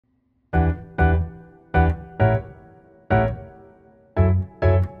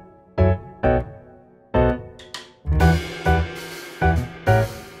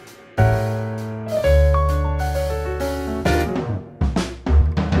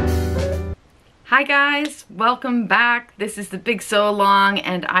Hi guys, welcome back. This is the Big Sew Along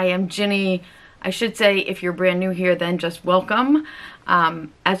and I am Ginny. I should say if you're brand new here then just welcome.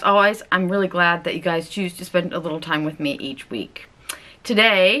 As always, I'm really glad that you guys choose to spend a little time with me each week.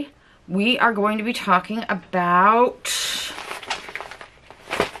 Today we are going to be talking about,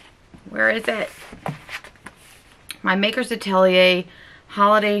 where is it? My Maker's Atelier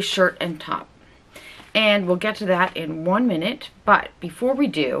holiday shirt and top. And we'll get to that in 1 minute, but before we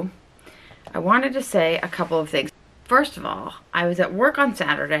do, I wanted to say a couple of things. First of all, I was at work on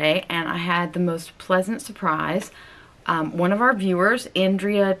Saturday and I had the most pleasant surprise. One of our viewers,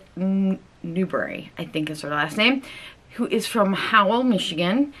 Andrea Newberry, I think is her last name, who is from Howell,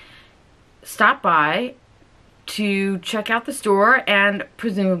 Michigan, stopped by to check out the store and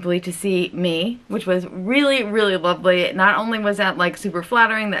presumably to see me, which was really, really lovely. Not only was that like super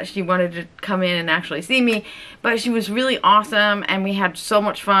flattering that she wanted to come in and actually see me, but she was really awesome and we had so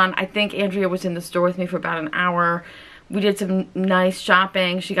much fun. I think Andrea was in the store with me for about an hour. We did some nice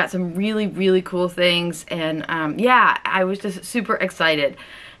shopping. She got some really, really cool things and yeah, I was just super excited.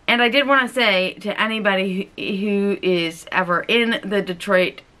 And I did want to say to anybody who is ever in the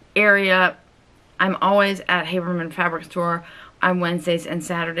Detroit area, I'm always at Haberman Fabric Store on Wednesdays and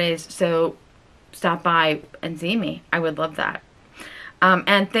Saturdays, so stop by and see me. I would love that.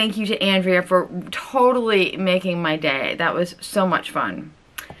 And thank you to Andrea for totally making my day. That was so much fun.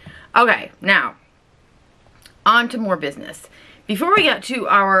 Okay, now, on to more business. Before we get to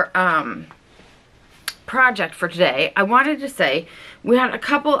our project for today, I wanted to say we had a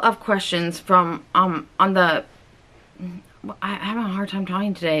couple of questions from on the, I'm having a hard time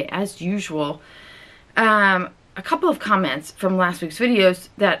talking today, as usual. A couple of comments from last week's video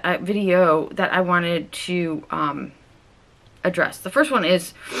that I wanted to address. The first one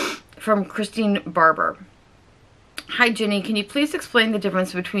is from Christine Barber. Hi Ginny, can you please explain the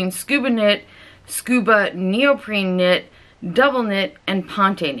difference between scuba knit, scuba neoprene knit, double knit, and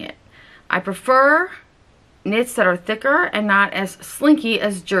ponte knit? I prefer knits that are thicker and not as slinky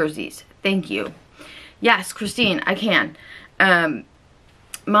as jerseys. Thank you. Yes, Christine, I can.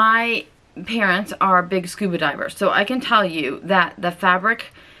 My parents are big scuba divers, so I can tell you that the fabric,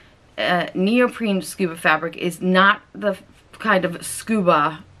 neoprene scuba fabric, is not the kind of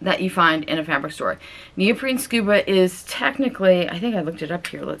scuba that you find in a fabric store. Neoprene scuba is technically, I think I looked it up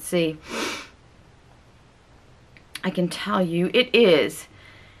here, let's see. I can tell you it is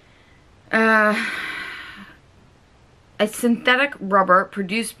a synthetic rubber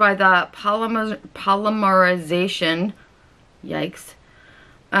produced by the polymerization, yikes,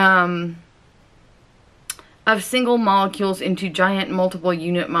 of single molecules into giant multiple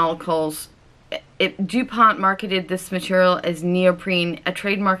unit molecules. DuPont marketed this material as neoprene, a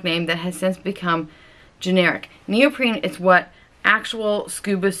trademark name that has since become generic. Neoprene is what actual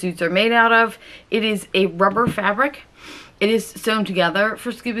scuba suits are made out of. It is a rubber fabric. It is sewn together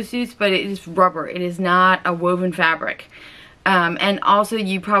for scuba suits, but it is rubber. It is not a woven fabric. And also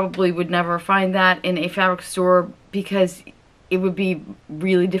you probably would never find that in a fabric store because it would be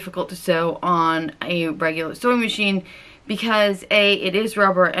really difficult to sew on a regular sewing machine because A, it is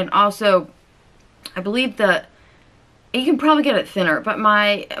rubber, and also I believe that you can probably get it thinner, but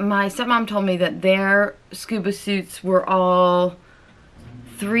my stepmom told me that their scuba suits were all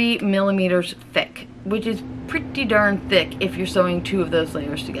 3 millimeters thick, which is pretty darn thick if you're sewing 2 of those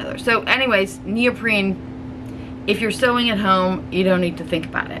layers together. So anyways, neoprene, if you're sewing at home, you don't need to think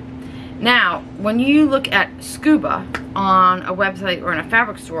about it. Now, when you look at scuba on a website or in a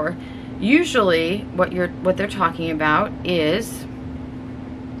fabric store, usually what they're talking about is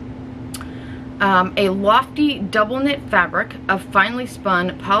a lofty double knit fabric of finely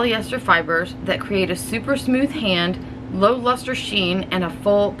spun polyester fibers that create a super smooth hand, low luster sheen, and a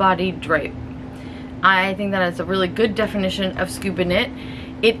full body drape. I think that is a really good definition of scuba knit.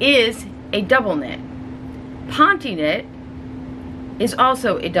 It is a double knit. Ponte knit is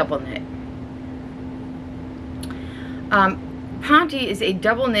also a double knit. Ponte is a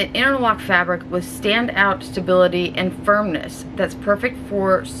double knit interlock fabric with standout stability and firmness that's perfect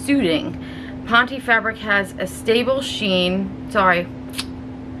for suiting. Ponte fabric has a stable sheen, sorry,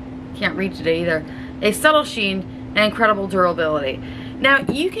 can't read today either, a subtle sheen and incredible durability. Now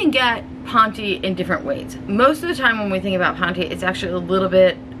you can get ponte in different ways. Most of the time when we think about ponte, it's actually a little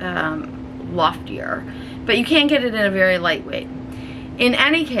bit loftier, but you can get it in a very lightweight. In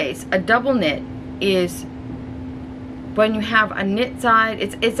any case, a double knit is when you have a knit side.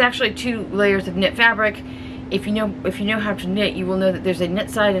 It's actually 2 layers of knit fabric. If you know how to knit, you will know that there's a knit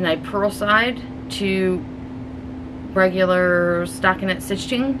side and a purl side to regular stockinette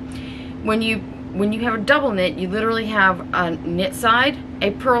stitching. When you have a double knit, you literally have a knit side,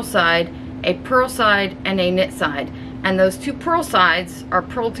 a purl side, a purl side and a knit side. And those two purl sides are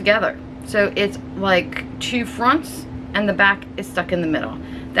purled together. So it's like two fronts and the back is stuck in the middle.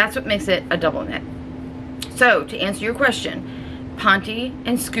 That's what makes it a double knit. So to answer your question, Ponte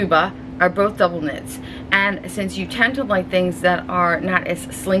and Scuba are both double knits. And since you tend to like things that are not as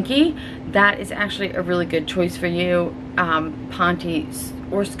slinky, that is actually a really good choice for you, Ponte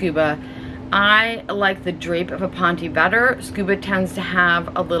or Scuba. I like the drape of a Ponte better. Scuba tends to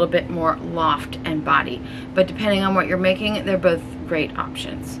have a little bit more loft and body, but depending on what you're making, they're both great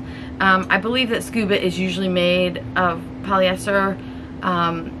options. I believe that Scuba is usually made of polyester.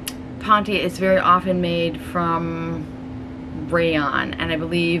 Ponte is very often made from rayon, and I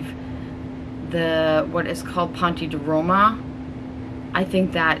believe what is called Ponte de Roma, I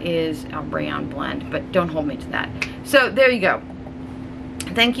think that is a rayon blend, but don't hold me to that. So there you go.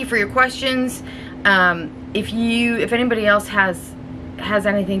 Thank you for your questions. If anybody else has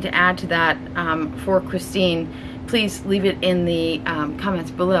anything to add to that for Christine, please leave it in the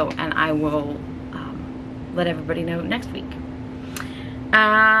comments below, and I will let everybody know next week.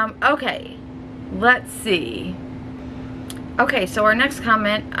 Okay, let's see. Okay, so our next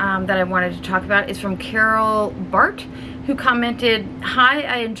comment that I wanted to talk about is from Carol Bart, who commented, "Hi,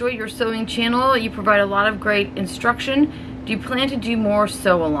 I enjoy your sewing channel. You provide a lot of great instruction. Do you plan to do more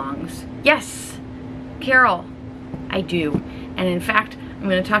sew-alongs?" Yes, Carol, I do. And in fact, I'm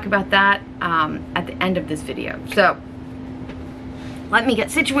going to talk about that at the end of this video. So let me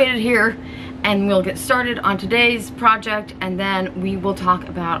get situated here and we'll get started on today's project, and then we will talk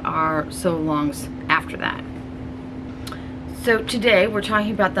about our sew-alongs after that. So today we're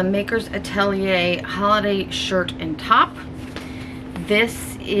talking about the Maker's Atelier holiday shirt and top.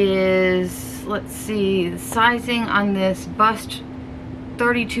 This is, let's see, the sizing on this bust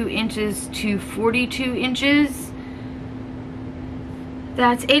 32 inches to 42 inches.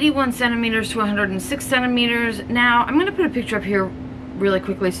 That's 81 centimeters to 106 centimeters. Now I'm going to put a picture up here really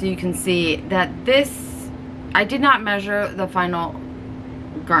quickly so you can see that this, I did not measure the final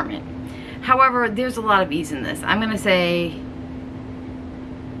garment. However, there's a lot of ease in this. I'm going to say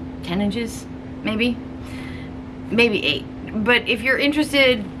 10 inches, maybe 8. But if you're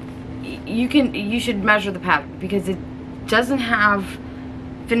interested, you should measure the pattern, because it doesn't have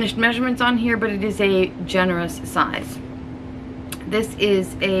finished measurements on here, but it is a generous size. This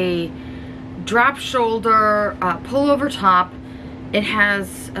is a drop shoulder pullover top. It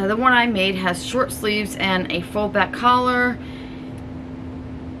has, the one I made has short sleeves and a fold back collar.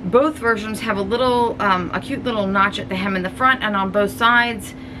 Both versions have a cute little notch at the hem in the front and on both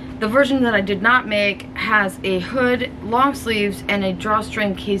sides. The version that I did not make has a hood, long sleeves, and a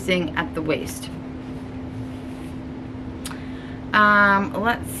drawstring casing at the waist.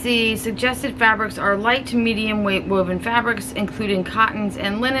 Let's see, suggested fabrics are light to medium weight woven fabrics, including cottons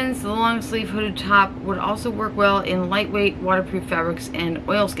and linens. The long sleeve hooded top would also work well in lightweight waterproof fabrics and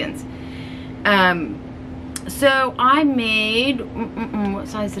oilskins. So I made, what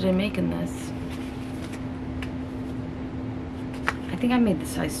size did I make in this? I think I made the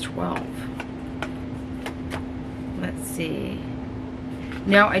size 12. Let's see.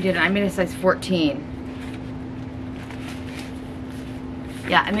 No, I didn't. I made a size 14.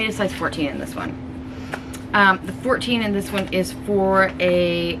 Yeah, I made a size 14 in this one. The 14 in this one is for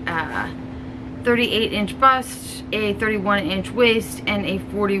a 38-inch bust, a 31-inch waist, and a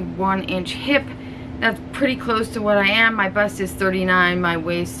 41-inch hip. That's pretty close to what I am. My bust is 39, my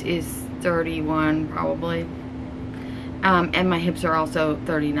waist is 31 probably. And my hips are also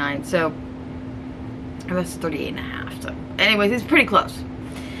 39, so my bust is 38 and a half. So anyways, it's pretty close.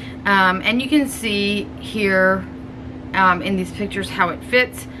 And you can see here in these pictures how it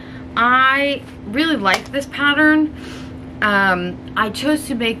fits. I really like this pattern. I chose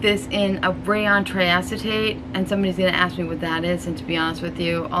to make this in a rayon triacetate, and somebody's gonna ask me what that is, and to be honest with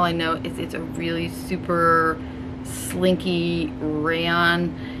you, all I know is it's a really super slinky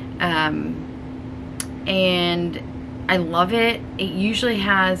rayon, and I love it. It usually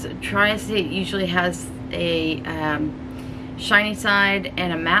has, triacetate usually has a shiny side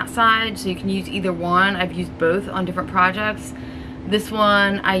and a matte side, so you can use either one. I've used both on different projects. This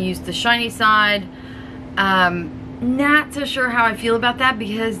one I used the shiny side. Not so sure how I feel about that,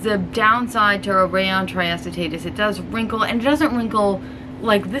 because the downside to a rayon triacetate is it does wrinkle, and it doesn't wrinkle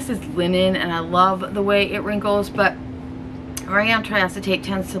like this is linen and I love the way it wrinkles, but rayon triacetate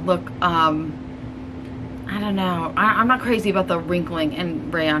tends to look I don't know, I'm not crazy about the wrinkling in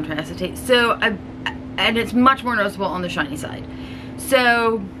rayon triacetate, so and it's much more noticeable on the shiny side.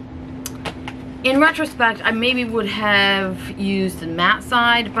 So in retrospect, I maybe would have used the matte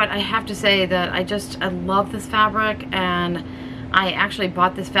side, but I have to say that I love this fabric, and I actually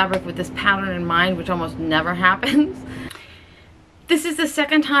bought this fabric with this pattern in mind, which almost never happens. This is the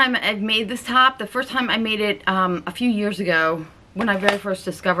second time I've made this top. The first time I made it a few years ago when I very first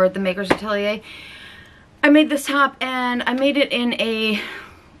discovered the Maker's Atelier. I made this top and I made it in a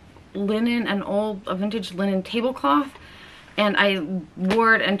vintage linen tablecloth, and I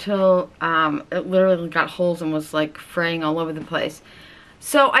wore it until it literally got holes and was like fraying all over the place.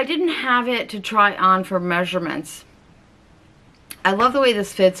 So I didn't have it to try on for measurements. I love the way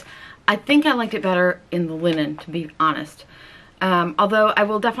this fits. I think I liked it better in the linen, to be honest. Although I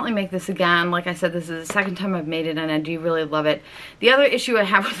will definitely make this again. Like I said, this is the second time I've made it and I do really love it. The other issue I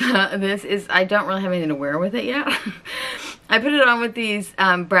have with this is I don't really have anything to wear with it yet. I put it on with these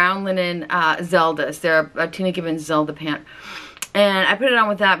brown linen Zeldas. They're a Tina Gibbons Zelda pant. And I put it on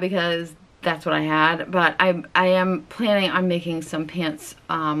with that because that's what I had. But I am planning on making some pants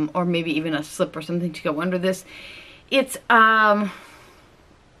or maybe even a slip or something to go under this. It's a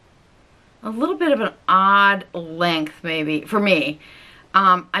little bit of an odd length maybe for me.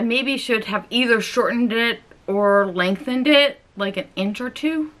 I maybe should have either shortened it or lengthened it like an inch or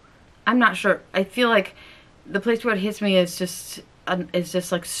two. I'm not sure. I feel like the place where it hits me is just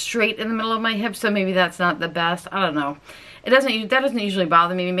like straight in the middle of my hip, so maybe that's not the best. I don't know. That doesn't usually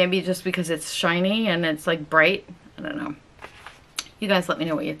bother me. Maybe just because it's shiny and it's like bright. I don't know. You guys let me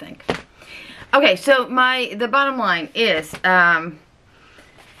know what you think. Okay, so the bottom line is, did I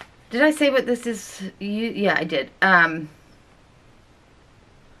say what this is? Yeah, I did.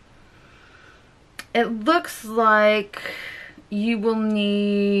 It looks like you will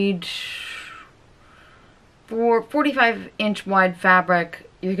need, for 45-inch wide fabric,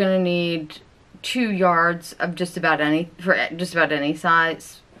 you're gonna need 2 yards of just about any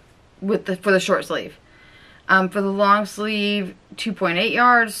size for the short sleeve. For the long sleeve, 2.8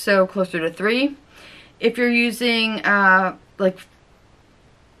 yards, so closer to 3. If you're using like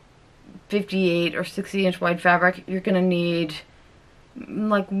 58 or 60-inch wide fabric, you're gonna need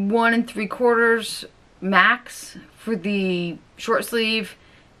like 1 3/4 max for the short sleeve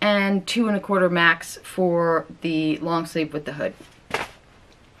and 2 1/4 max for the long sleeve with the hood.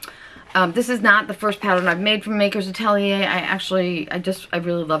 This is not the first pattern I've made from Maker's Atelier. I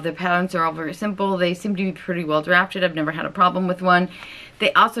really love their patterns. They're all very simple. They seem to be pretty well drafted. I've never had a problem with one.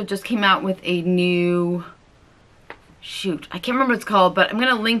 They also just came out with a new, shoot, I can't remember what it's called, but I'm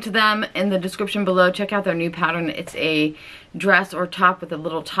going to link to them in the description below. Check out their new pattern. It's a dress or top with a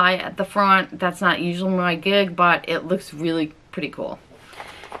little tie at the front. That's not usually my gig, but it looks really pretty cool.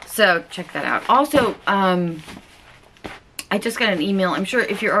 So check that out. Also, I just got an email. I'm sure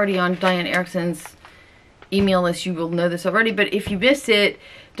if you're already on Diane Ericson's email list, you will know this already, but if you missed it,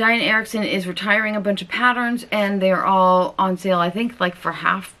 Diane Ericson is retiring a bunch of patterns, and they're all on sale, I think, like for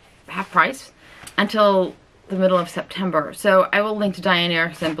half price until the middle of September. So I will link to Diane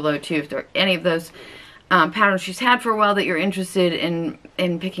Ericson below too if there are any of those patterns she's had for a while that you're interested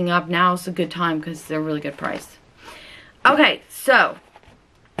in picking up. Now's a good time because they're really good price. Okay, so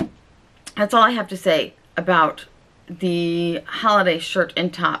that's all I have to say about the holiday shirt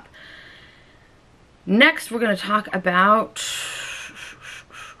and top. Next, we're going to talk about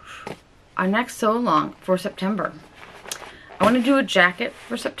our next sew along for September. I want to do a jacket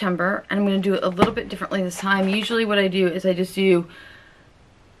for September, and I'm going to do it a little bit differently this time. Usually what I do is I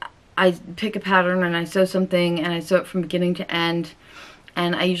pick a pattern and I sew something and I sew it from beginning to end,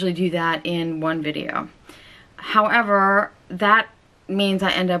 and I usually do that in one video. However, that means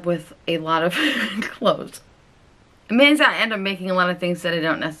I end up with a lot of clothes. It means I end up making a lot of things that I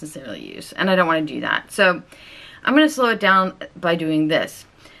don't necessarily use, and I don't want to do that. So I'm going to slow it down by doing this.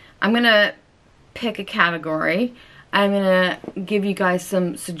 I'm going to pick a category. I'm going to give you guys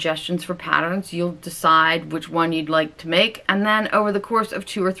some suggestions for patterns. You'll decide which one you'd like to make, and then over the course of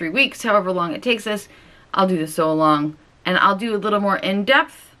 2 or 3 weeks, however long it takes us, I'll do the sew along, and I'll do a little more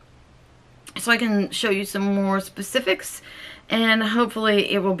in-depth so I can show you some more specifics, and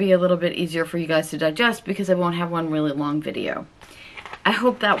hopefully it will be a little bit easier for you guys to digest because I won't have one really long video. I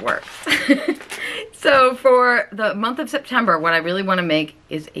hope that works. So for the month of September, what I really want to make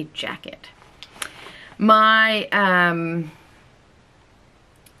is a jacket. My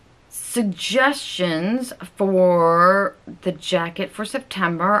suggestions for the jacket for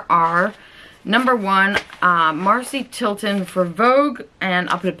September are, number 1, Marcy Tilton for Vogue, and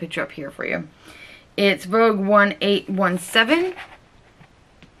I'll put a picture up here for you. It's Vogue 1817.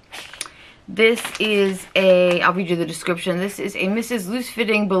 This is I'll read you the description. This is a Mrs. Loose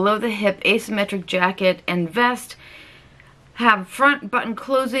Fitting below the hip asymmetric jacket and vest. Have front button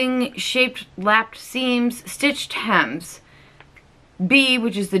closing, shaped lapped seams, stitched hems. B,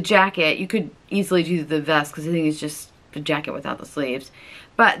 which is the jacket, you could easily do the vest because I think it's just the jacket without the sleeves.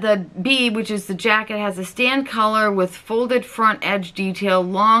 But the B, which is the jacket, has a stand color with folded front edge detail,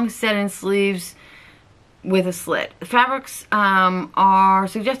 long set-in sleeves with a slit. Fabrics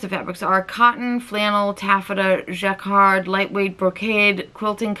suggested fabrics are cotton, flannel, taffeta, jacquard, lightweight brocade,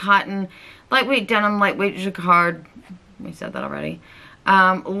 quilting cotton, lightweight denim, lightweight jacquard, we said that already,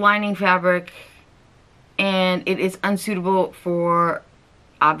 lining fabric, and it is unsuitable for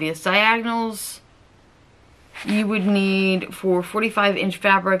obvious diagonals. You would need, for 45-inch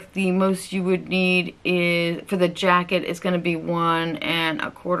fabric, the most you would need is, for the jacket, is going to be 1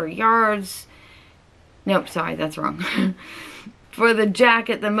 1/4 yards. Nope, sorry, that's wrong. For the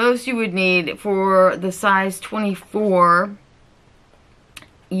jacket, the most you would need for the size 24,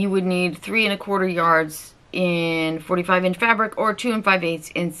 you would need 3 1/4 yards in 45-inch fabric, or 2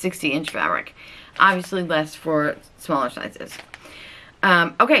 5/8 in 60-inch fabric. Obviously less for smaller sizes.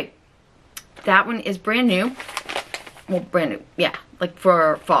 Okay. That one is brand new. Well, brand new. Yeah, like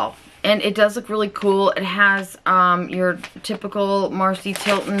for fall. And it does look really cool. It has your typical Marcy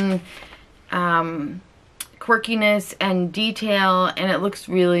Tilton quirkiness and detail. And it looks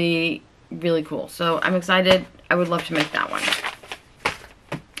really, really cool. So I'm excited. I would love to make that one.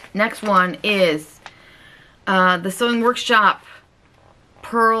 Next one is the Sewing Workshop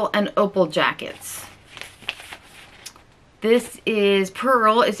Pearl and Opal jackets. This is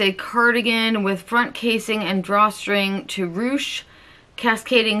Pearl. It's a cardigan with front casing and drawstring to ruche,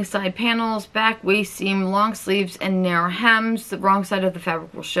 cascading side panels, back waist seam, long sleeves, and narrow hems. The wrong side of the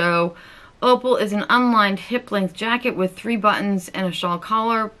fabric will show. Opal is an unlined hip-length jacket with 3 buttons and a shawl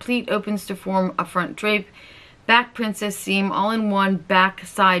collar. Pleat opens to form a front drape. Back princess seam, all in one, back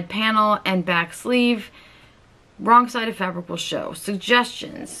side panel and back sleeve. Wrong side of fabric will show.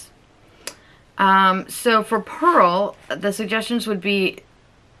 Suggestions. So for Pearl, the suggestions would be,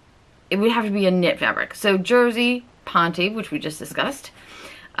 it would have to be a knit fabric. So jersey, ponte, which we just discussed,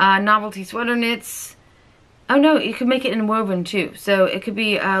 novelty sweater knits. Oh no, you could make it in woven too. So it could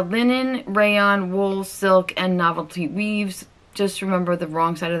be linen, rayon, wool, silk, and novelty weaves. Just remember the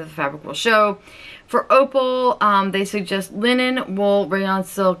wrong side of the fabric will show. For Opal, they suggest linen, wool, rayon,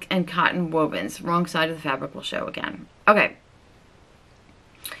 silk, and cotton wovens. Wrong side of the fabric will show again. Okay.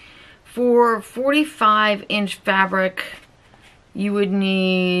 For 45-inch fabric, you would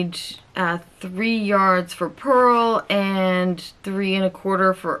need 3 yards for Pearl and 3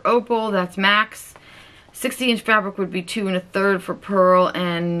 1/4 for Opal. That's max. 60-inch fabric would be 2 1/3 for Pearl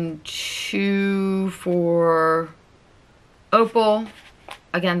and 2 for Opal.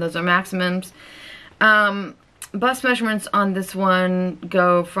 Again, those are maximums. Bust measurements on this one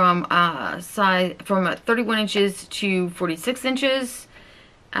go from 31 inches to 46 inches.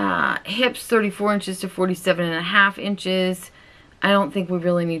 Hips 34 inches to 47.5 inches. I don't think we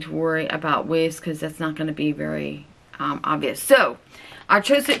really need to worry about waist because that's not going to be very obvious. So our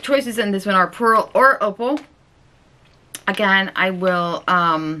choices in this one are Pearl or Opal. Again, I will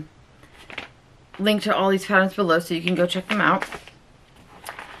link to all these patterns below so you can go check them out.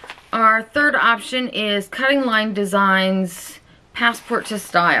 Our third option is Cutting Line Designs Passport to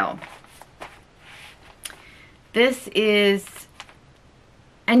Style. This is,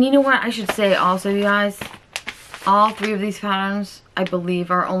 and you know what I should say also, you guys, all 3 of these patterns I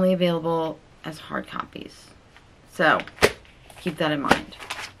believe are only available as hard copies, so keep that in mind.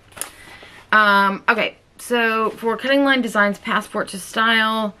 Okay, so for Cutting Line Designs Passport to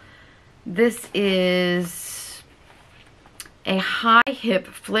Style, this is a high hip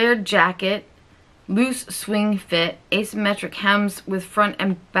flared jacket, loose swing fit, asymmetric hems with front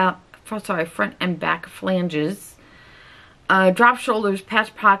and back flanges, drop shoulders,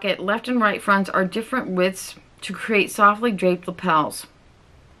 patch pocket, left and right fronts are different widths to create softly draped lapels.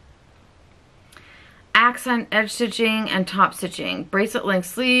 Accent edge stitching and top stitching. Bracelet length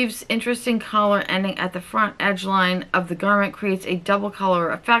sleeves. Interesting collar ending at the front edge line of the garment creates a double collar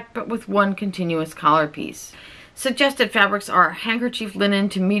effect but with one continuous collar piece. Suggested fabrics are handkerchief linen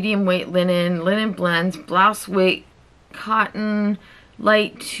to medium weight linen, linen blends, blouse weight cotton,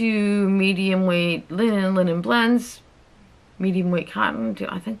 light to medium weight linen, linen blends, medium weight cotton.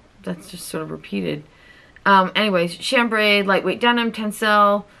 I think that's just sort of repeated. Anyways, chambray, lightweight denim,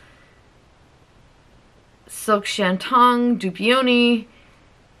 tencel, silk shantung, dupioni,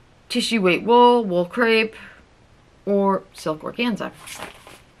 tissue weight wool, wool crepe, or silk organza.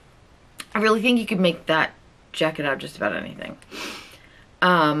 I really think you could make that jacket out of just about anything.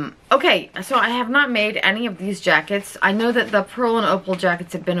 Okay, so I have not made any of these jackets. I know that the Pearl and Opal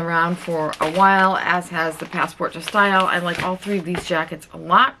jackets have been around for a while, as has the Passport to Style. I like all 3 of these jackets a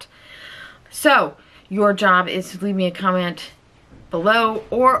lot. So your job is to leave me a comment below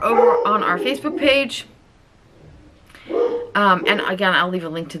or over on our Facebook page. And again, I'll leave a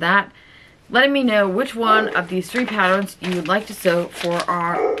link to that. Letting me know which one of these 3 patterns you would like to sew for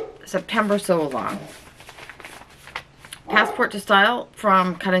our September sew along. Passport to Style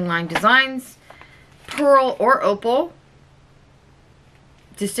from Cutting Line Designs, Pearl or Opal,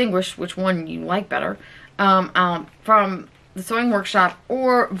 distinguish which one you like better, from the Sewing Workshop,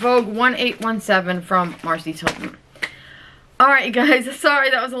 or Vogue 1817 from Marcy Tilton. Alright, you guys,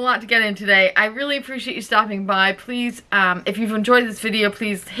 sorry that was a lot to get in today. I really appreciate you stopping by. Please, if you've enjoyed this video,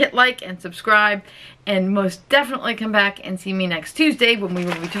 please hit like and subscribe, and most definitely come back and see me next Tuesday when we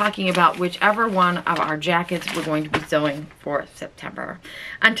will be talking about whichever one of our jackets we're going to be sewing for September.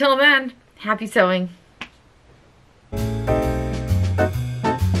 Until then, happy sewing.